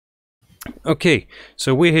Okay,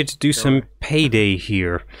 so we're here to do some Payday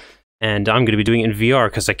here, and I'm going to be doing it in VR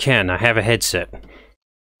because I can. I have a headset.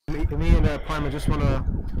 Me and Prime, we just wanna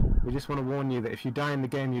warn you that if you die in the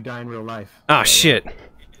game, you die in real life. Ah, shit.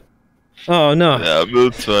 Oh no. Ja, we'll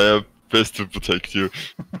try our best to protect you.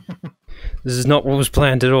 This is not what was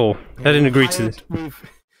planned at all. I didn't agree to this.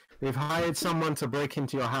 We've hired someone to break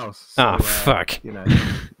into your house. Ah, fuck. You know,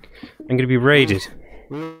 I'm going to be raided.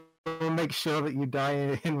 we'll make sure that you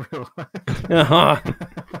die in real life. Aha!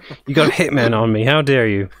 You got a hitman on me, how dare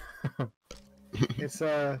you? It's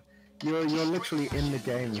you're literally in the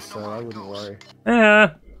game, so I wouldn't worry.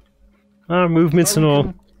 Movements and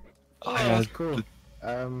all. Oh, that's cool.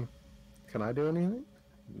 Can I do anything?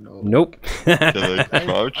 No. Nope. Can I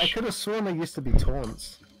crouch? I could have sworn there used to be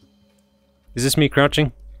taunts. Is this me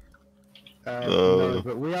crouching? No,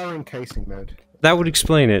 but we are in casing mode. That would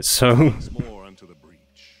explain it, so...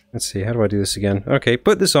 Let's see, how do I do this again? Okay,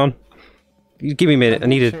 put this on. You give me a minute, I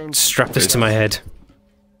need to strap this to my head.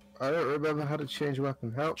 I don't remember how to change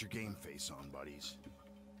weapon. Help. Put your game face on, buddies.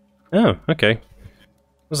 Oh, okay.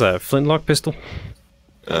 Was that a flintlock pistol?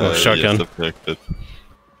 Oh, shotgun. Yes, I've hacked it.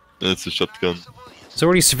 It's a shotgun. There's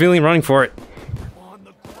already a civilian running for it.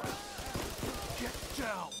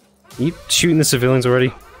 You shooting the civilians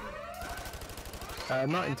already?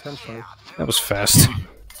 Not intentionally. That was fast.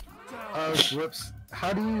 Oh, whoops.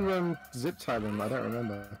 How do you zip tie them? I don't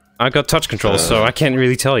remember. I got touch control, so I can't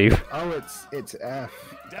really tell you. Oh, it's F.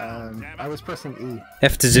 I was pressing E.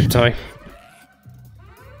 F to zip tie.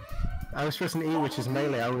 I was pressing E, which is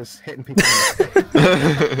melee. I was hitting people. In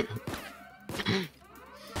the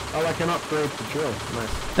Oh, I can upgrade the drill.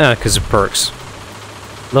 Nice. Ah, because of perks.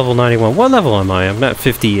 Level 91. What level am I? I'm at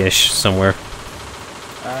 50-ish somewhere.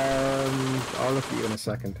 I'll look at you in a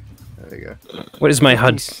second. There you go. What is my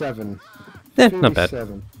HUD? 7. Not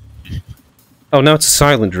bad. Oh, now it's a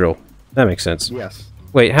silent drill. That makes sense. Yes.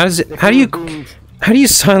 Wait, how do you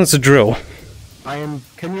silence a drill? Can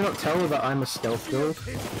you not tell that I'm a stealth build?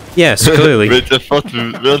 Yes, clearly. Wait, I thought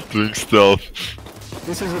we weren't doing stealth.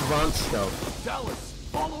 This is advanced stealth. Dallas,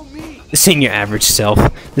 follow me. This ain't your average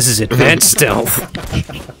stealth. This is advanced stealth.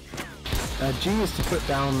 G is to put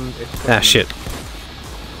down... Ah, shit.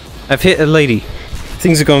 I've hit a lady.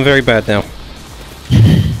 Things are going very bad now.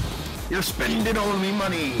 You're spending all my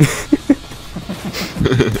money!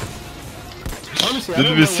 Honestly,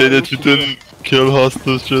 Didn't we say that we didn't kill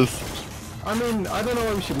hostages? I mean, I don't know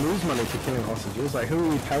why we should lose money for killing hostages. Like, who are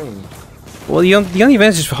we paying? Well, the only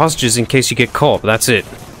advantage for hostages is in case you get caught, but that's it.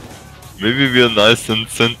 Maybe we are nice and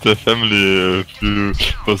send their family a few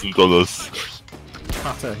 $1,000.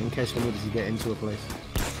 Cutter, in case we needed to get into a place.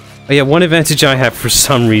 Oh yeah, one advantage I have for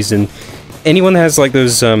some reason. Anyone that has like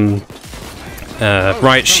those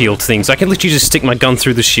riot shield things, I can literally just stick my gun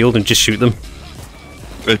through the shield and just shoot them.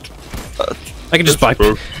 Wait, I can just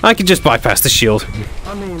bypass the shield.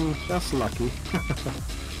 I mean, that's lucky.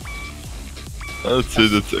 I'd say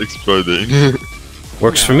that's exploding.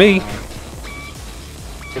 Works for me.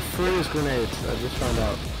 It frees grenades, I just found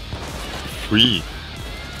out. Free.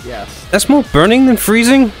 Yes. That's more burning than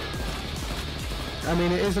freezing? I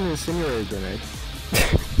mean, it is an incinerator grenade.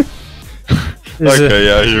 Okay,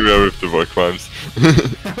 yeah, here we are with the war crimes.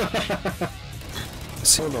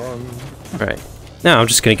 Hold on. Right. Now I'm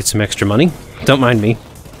just gonna get some extra money. Don't mind me.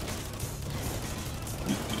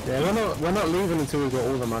 Yeah, we're not leaving until we've got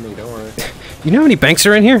all the money, don't worry. You know how many banks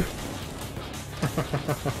are in here?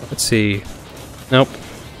 Let's see. Nope.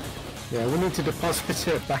 Yeah, we need to deposit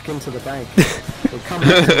it back into the bank. We'll come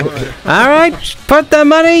back tomorrow. Alright, put the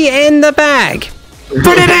money in the bag!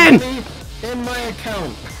 Put it in! In my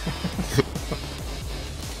account.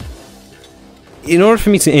 In order for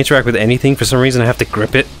me to interact with anything, for some reason I have to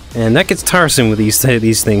grip it, and that gets tiresome with these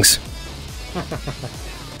things.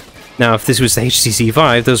 Now, if this was the HTC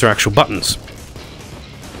Vive, those are actual buttons.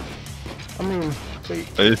 I mean,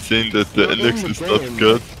 I think that the index is not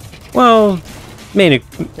good. Well,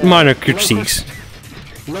 minor critiques.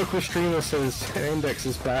 Local streamer says index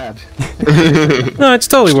is bad. No, it's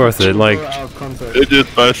totally worth it. Like, Idiot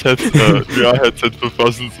buys VR headset for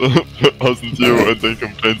thousands euro and then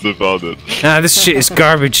complains about it. this shit is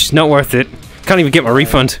garbage. Not worth it. Can't even get my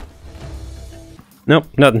refund. Nope,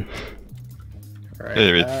 nothing. Right,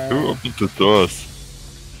 Hey, wait, who opened the doors?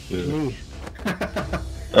 Yeah. Me.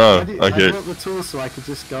 Oh, I okay. brought the tools so I could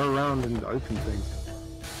just go around and open things.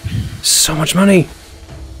 So much money.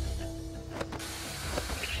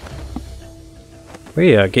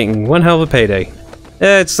 We are getting one hell of a payday.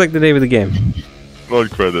 It's like the name of the game. More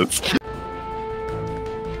credits.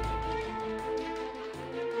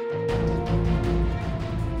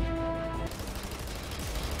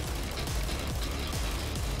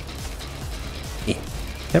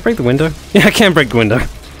 Can I break the window? Yeah, I can break the window.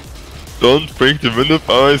 Don't break the window of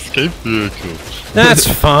our escape vehicle. That's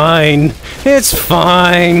fine. It's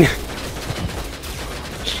fine.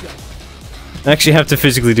 I actually have to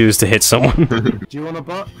physically do this to hit someone. Do you want a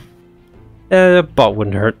bot? A bot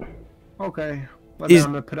wouldn't hurt. Okay. But then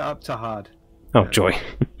I'm gonna put it up to hard. Oh, joy.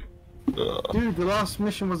 Dude, the last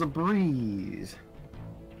mission was a breeze.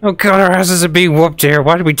 Oh god, our asses are being whooped here.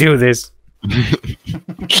 Why did we do this?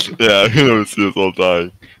 Yeah, I can always see us all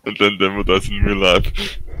dying. And then demo dies in real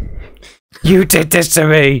life. You did this to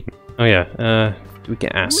me! Oh yeah, do we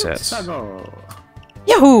get assets? Sago.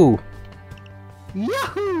 Yahoo!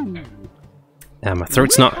 Yahoo! Ah, my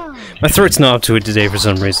throat's not up to it today for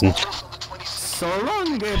some reason. So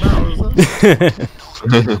long, Gay Bowser.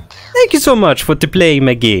 Thank you so much for playing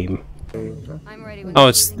my game. I'm ready with Oh,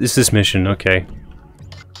 it's this mission, okay.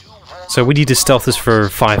 So we need to stealth this for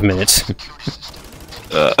 5 minutes.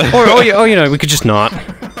 or you know, we could just not.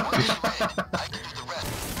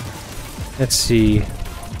 Let's see.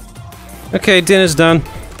 Okay, dinner's done.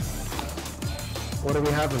 What are we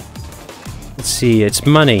having? Let's see, it's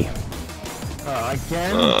money.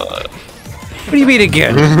 Again? What do you mean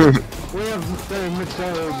again? We have very much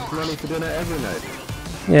money for dinner every night.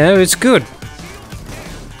 Yeah, it's good.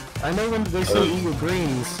 I know when they say eat your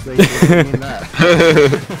greens, they mean that.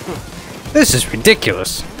 This is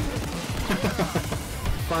ridiculous.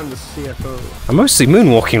 Find the CFO. I'm mostly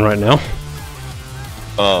moonwalking right now.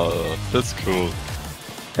 Oh, that's cool.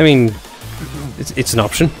 I mean, it's an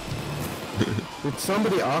option. Did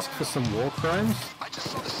somebody ask for some war crimes?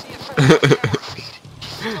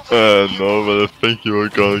 No, but I think you were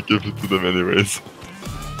gonna give it to them anyways.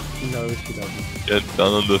 No, she doesn't. Get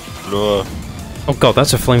down on the floor. Oh god,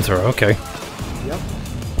 that's a flamethrower, okay. Yep.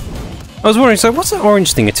 I was wondering, so what's that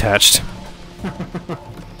orange thing attached?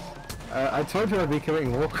 I told you I'd be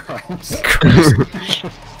committing war crimes.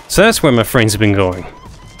 So that's where my friends have been going.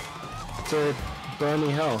 To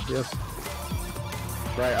burning hell, yes.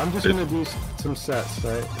 Right, I'm just gonna do some sets,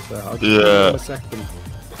 right? So I'll just do it in a second.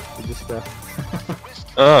 You just,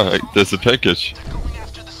 Ah, there's a package.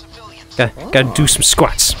 Gotta do some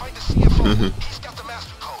squats.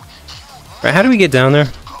 Right, how do we get down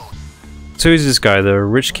there? So who's this guy, the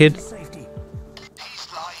rich kid?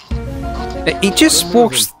 He just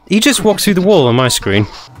walks through the wall on my screen.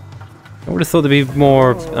 I would have thought there'd be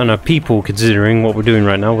more, I don't know, people considering what we're doing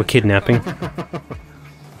right now. We're kidnapping. Come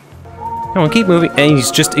on, keep moving. And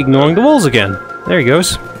he's just ignoring the walls again. There he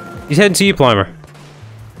goes. He's heading to you, Plimer.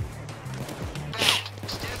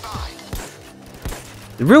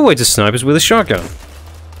 The real way to snipe is with a shotgun.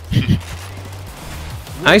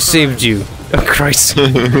 I saved you. Oh, Christ.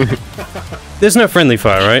 There's no friendly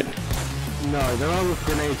fire, right? no, there are with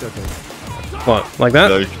grenades, I think. What, like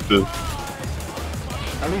that? Like this.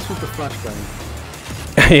 At least with the flashbang.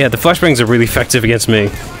 Yeah, the flashbangs are really effective against me.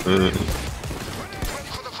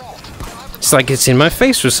 It's like it's in my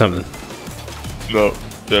face or something. No,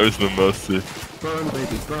 there is no mercy. Burn,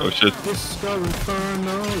 baby, burn. Oh shit. Disco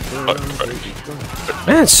Inferno, burn, baby, burn.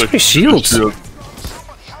 Man, so many shields.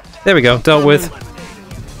 There we go, dealt with.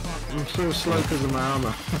 I'm so slow because of my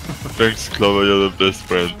armor. Thanks, Clover, you're the best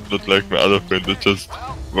friend. Not like my other friend that just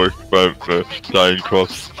worked by dying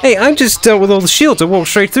crops. Hey, I just dealt with all the shields. I walked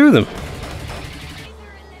straight through them.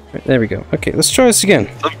 Right, there we go. Okay, let's try this again.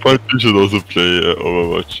 At some point you should also play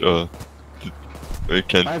Overwatch. I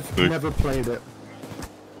can't. I've never played it.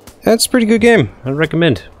 That's a pretty good game. I'd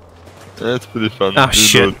recommend. Yeah, it's pretty fun. Ah, You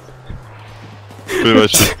shit. know, pretty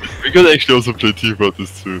much. We could actually also play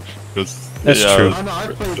T-Fortress too. That's true. Oh no, I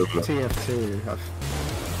played TF2.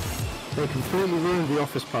 They completely ruined the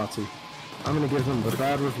office party. I'm gonna give them a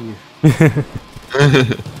bad review.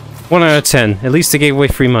 1 out of 10. At least they gave away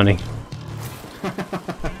free money.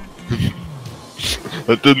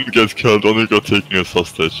 I didn't get killed, only got taken as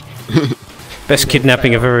hostage. Best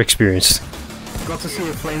kidnapping I've ever experienced. Got to see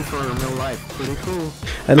a flamethrower in real life. Pretty cool.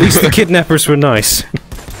 At least the kidnappers were nice.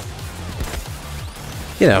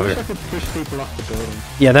 Get out I of wish I here. could push people off the building.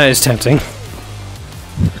 Yeah, that is tempting.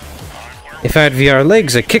 If I had VR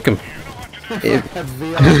legs, I'd kick them. Have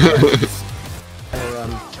VR are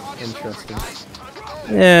interesting.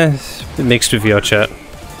 Yeah, it mixed with VR chat.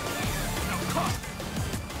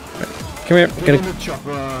 Come here, In gonna... the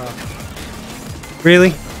chopper.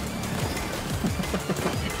 Really?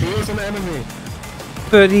 He is an enemy.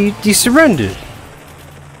 But he surrendered.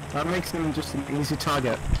 That makes him just an easy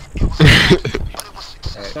target.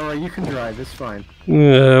 Alright, you can drive, it's fine.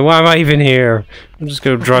 Why am I even here? I'm just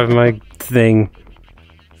gonna drive my thing.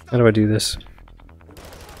 How do I do this?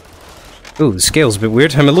 Ooh, the scale's a bit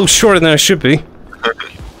weird. I'm a little shorter than I should be.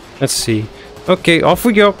 Let's see. Okay, off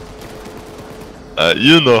we go.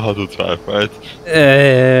 You know how to drive, right?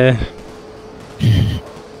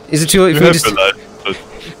 Is it too late You for me have to? a life, but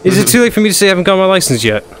Is it too late for me to say I haven't got my license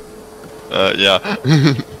yet? yeah.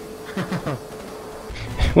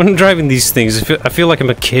 When I'm driving these things, I feel like I'm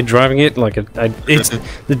a kid driving it. Like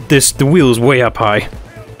it's the wheel's way up high.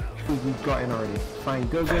 You've got in already. Fine,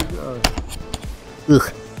 go.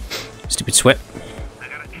 Ugh. Stupid sweat.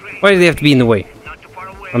 Why do they have to be in the way?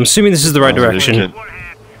 I'm assuming this is the right direction.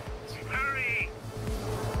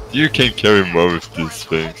 You can carry more with these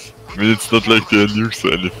things. I mean, it's not like they're nukes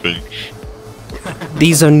or anything.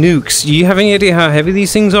 These are nukes. Do you have any idea how heavy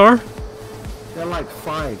these things are? They're like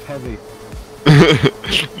 5 heavy.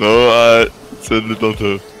 No, I certainly don't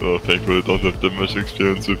have. Oh, thankfully, don't have that much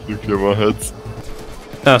experience with nuclear warheads.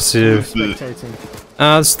 That's Spectating.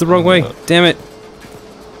 that's the wrong way. Damn it!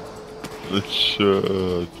 Which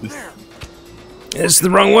this It's the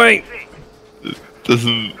wrong way.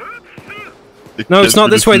 doesn't. No, it's not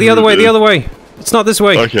this way. The other way. The other way. It's not this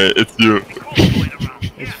way. Okay, it's you.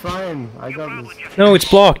 It's fine. I got this. No, it's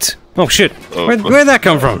blocked. Oh shit! Oh. Where'd that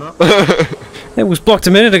come from? It was blocked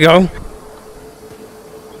a minute ago.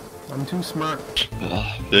 I'm too smart.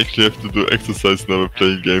 You actually have to do exercise now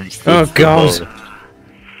playing games. Oh god!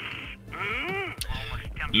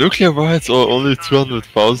 Nuclear warheads are only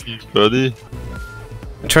 200,000 buddy.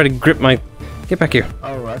 I try to grip my. Get back here.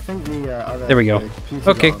 Oh, I think the other. There we go. computer's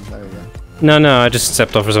Okay. on. There we go. No, I just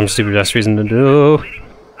stepped off for some stupid ass reason to do.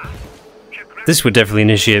 This would definitely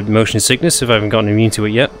initiate motion sickness if I haven't gotten immune to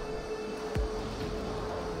it yet.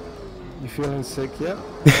 You feeling sick yet?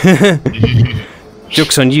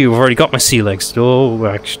 Joke's on you, I've already got my sea legs. Oh,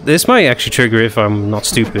 actually, this might actually trigger if I'm not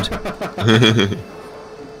stupid.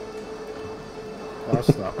 I'll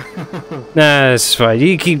stop. Nah, it's fine.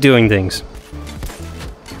 You keep doing things.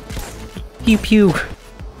 Pew pew.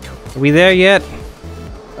 Are we there yet?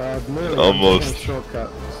 Nearly, Almost. I'm taking a shortcut,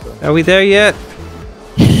 so. Are we there yet?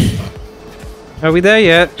 Are we there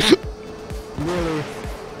yet?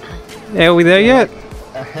 Nearly Are we there yet?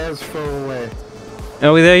 a hair's throw away.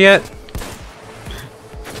 Are we there yet?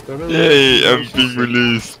 Yay, I'm being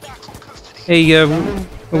released. Hey, are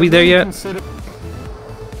we there yet?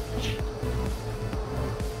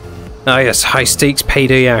 Ah yes, high stakes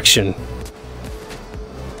payday action.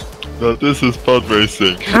 Now this is pod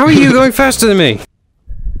racing. How are you going faster than me?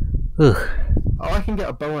 Ugh. Oh, I can get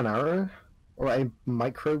a bow and arrow? Or a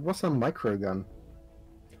micro... What's a micro gun?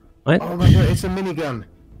 What? Oh my god, it's a minigun!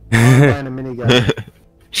 I'm buying a minigun.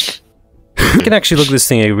 You can actually look at this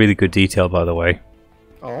thing in really good detail, by the way.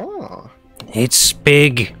 Oh. It's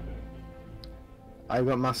big. I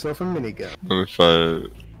got myself a minigun. If I...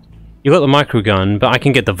 You got the micro gun, but I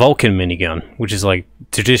can get the Vulcan minigun, which is like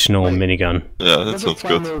traditional minigun. Yeah, that There's a sounds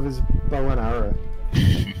good. plan with his bow and arrow.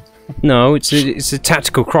 No, it's a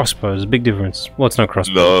tactical crossbow. There's a big difference. Well, it's not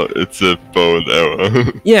crossbow. No, it's a bow and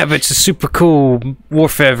arrow. Yeah, but it's a super cool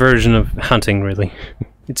warfare version of hunting, really.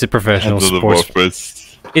 It's a professional Under the sports.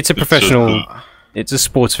 warface. It's a just professional. It's a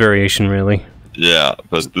sports variation, really. Yeah,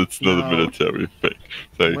 but it's not No. a military thing.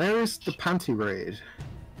 Like, Where is the panty raid?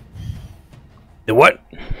 The what?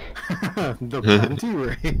 The panty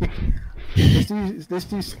raid? Let's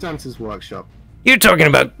do Stance's workshop. You're talking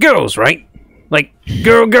about girls, right? Like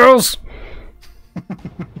girls?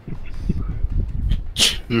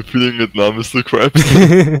 you're feeling it now, Mr.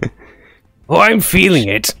 Krabs? Oh, I'm feeling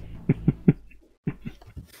it.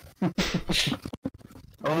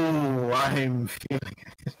 Oh, I'm feeling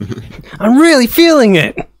it. I'm really feeling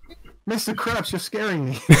it. Mr. Krabs, you're scaring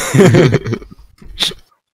me.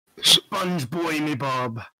 Sponge boy me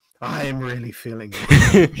bob. I am really feeling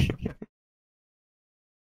it.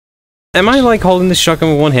 Am I like holding this shotgun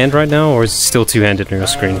with one hand right now, or is it still two-handed on your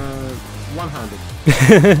screen?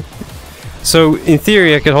 One-handed. So, in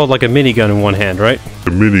theory, I could hold like a minigun in one hand, right? A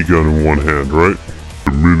minigun in one hand, right? A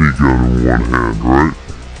minigun in one hand, right?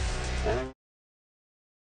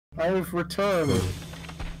 I've returned.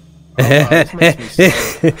 Oh, this makes me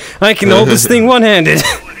sad. I can hold this thing one-handed.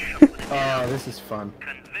 Oh, this is fun.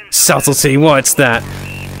 Subtlety, what's that?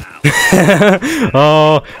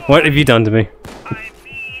 Oh, what have you done to me?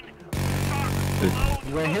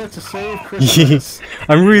 We're here to save Christmas.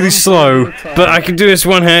 I'm really slow, but I can do this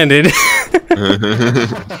one-handed.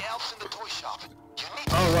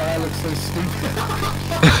 Oh, wow, I look so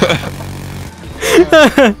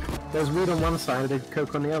stupid. There's weed on one side and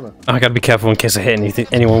coke on the other. I gotta be careful in case I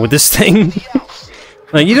hit anyone with this thing.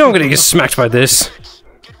 Like, you don't gonna get smacked by this.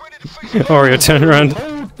 Oreo, turn around.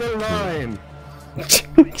 Hold the line!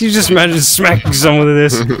 You just imagine smacking someone with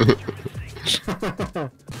this.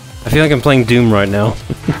 I feel like I'm playing Doom right now.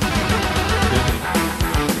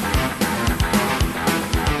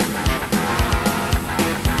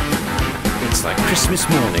 Christmas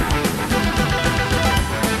morning.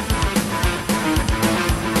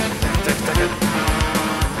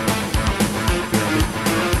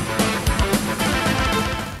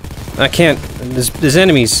 I can't. There's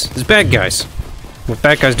enemies. There's bad guys. With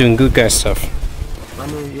bad guys doing good guy stuff. I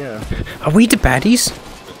mean, yeah. Are we the baddies?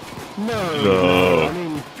 No. I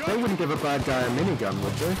mean, they wouldn't give a bad guy a minigun,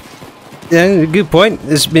 would they? Yeah, good point.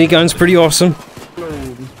 This minigun's pretty awesome.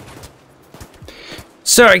 No.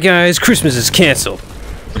 Sorry guys, Christmas is cancelled.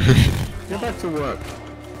 Get back to work.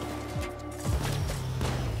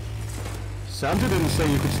 Santa didn't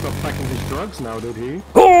say you could stop packing his drugs now, did he?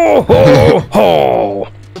 Ho ho ho!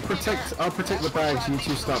 I'll protect the bags, you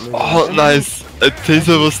two start moving. Oh, nice. A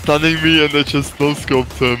taser was stunning me and I just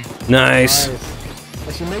no-scoped him. Nice.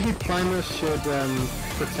 Actually, maybe Primus should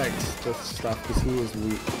protect the stuff, because he is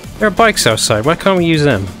weak. There are bikes outside, why can't we use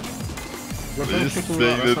them? We're Are you both picking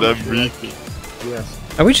saying up that some I'm weak? Yes.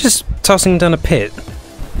 Are we just tossing down a pit?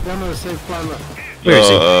 No, no, save Primus. Where is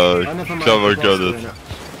he? I never mind, Cover the got boss it. doing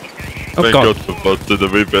Oh Thank god. God for bots,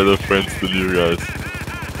 they're way better friends than you guys.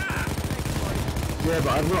 Yeah, but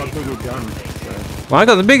I've got a bigger gun, so... Well, I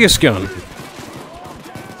got the biggest gun.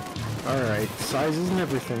 Alright, size isn't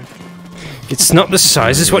everything. It's not the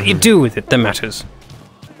size, it's what you do with it that matters.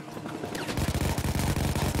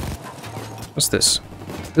 What's this?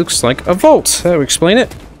 Looks like a vault. That'll explain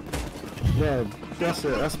it. Yeah, that's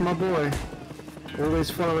it, that's my boy.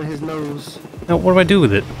 Always following his nose. Now, what do I do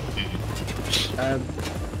with it?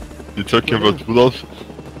 You talking about Rudolph?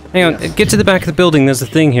 Hang on, Yes. get to the back of the building. There's a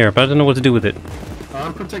thing here, but I don't know what to do with it.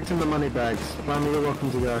 I'm protecting the money bags. Primus, you're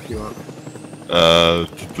welcome to go if you want.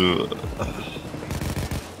 To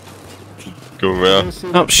go where?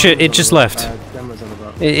 Oh, shit, it just left.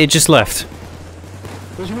 It just left.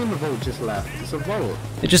 What do you mean the vault just left? It's a vault.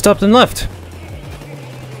 It just up and left.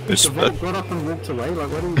 It's The vault got up and walked away? Like,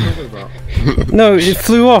 what are you talking about? No, it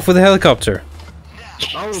flew off with a helicopter.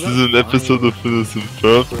 Oh, This that's is an episode of Phineas and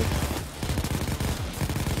Ferb.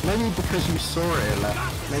 Maybe because you saw it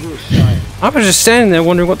left. Maybe it's shy. I was just standing there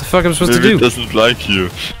wondering what the fuck I'm supposed Maybe to it do. doesn't like you.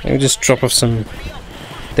 Let me just drop off some...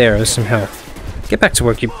 There's some health. Get back to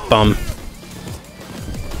work, you bum.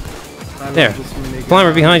 There.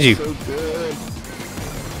 Climber behind you. So good.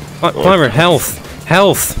 Climber, health.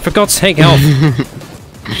 Health. For God's sake, health.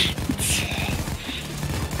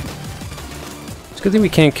 It's a good thing we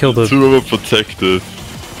can't kill the... Too overprotected.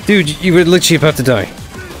 Dude, you were literally about to die.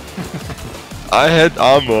 I had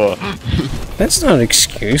armor. That's not an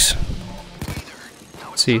excuse.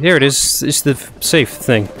 Let's see, there it is. It's the safe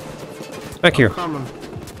thing. Back here. Coming.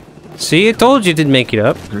 See, I told you it didn't make it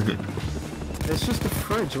up. It's just a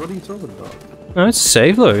fridge. What are you talking about? No, it's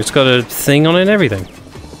safe. Look, it's got a thing on it and everything.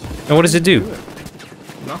 And what does it do?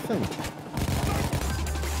 Nothing.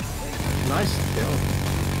 Nice kill.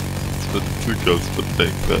 But two girls would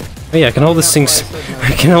take that. Oh yeah, I can hold this thing.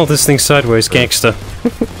 I can hold this thing sideways, gangster.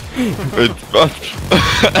 Wait, what?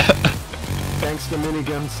 Gangsta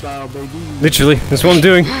minigun style, baby. Literally, that's what I'm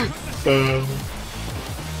doing.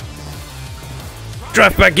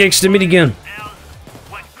 Drive back, gangster minigun.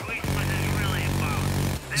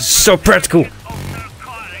 So practical.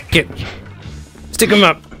 Get. Stick him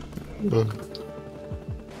up.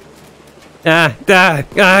 Die.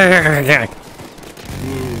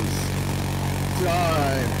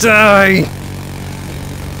 Die.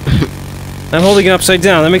 I'm holding it upside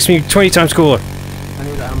down. That makes me 20 times cooler. I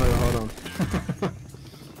need ammo, hold on.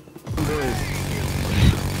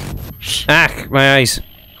 Ah, my eyes.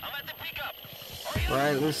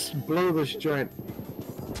 Right, let's blow this joint.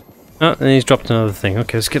 Oh, and he's dropped another thing.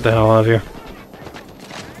 Okay, let's get the hell out of here.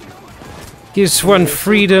 Gives one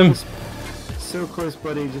freedom. So close,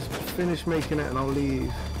 buddy. Just finish making it and I'll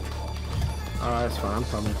leave. Alright, that's fine. I'm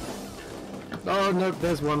coming. Oh, no,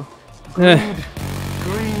 there's one.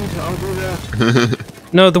 Greed, I'll do that.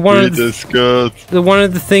 No, the one of the one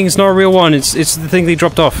of the things not a real one. It's the thing they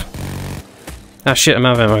dropped off. Ah shit, I'm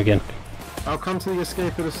out of ammo again. I'll come to the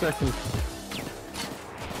escape in a second.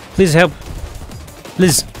 Please help.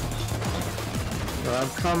 Liz. I'm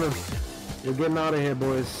coming. We're getting out of here,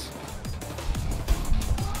 boys.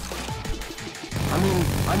 I mean,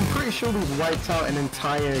 I'm pretty sure we've wiped out an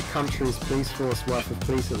entire country's police force worth of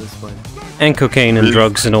police at this point. And cocaine and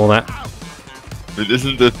drugs and all that. But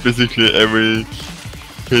isn't that physically every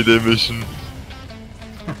Payday mission?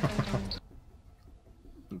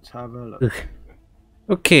 Let's have a look. Ugh.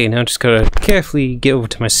 Okay, now just gotta carefully get over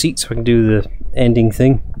to my seat so I can do the ending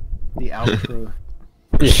thing. The outro.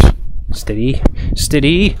 Steady.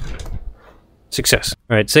 Steady. Success.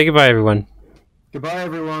 Alright, say goodbye everyone. Goodbye,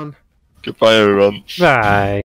 everyone. Goodbye, everyone. Bye.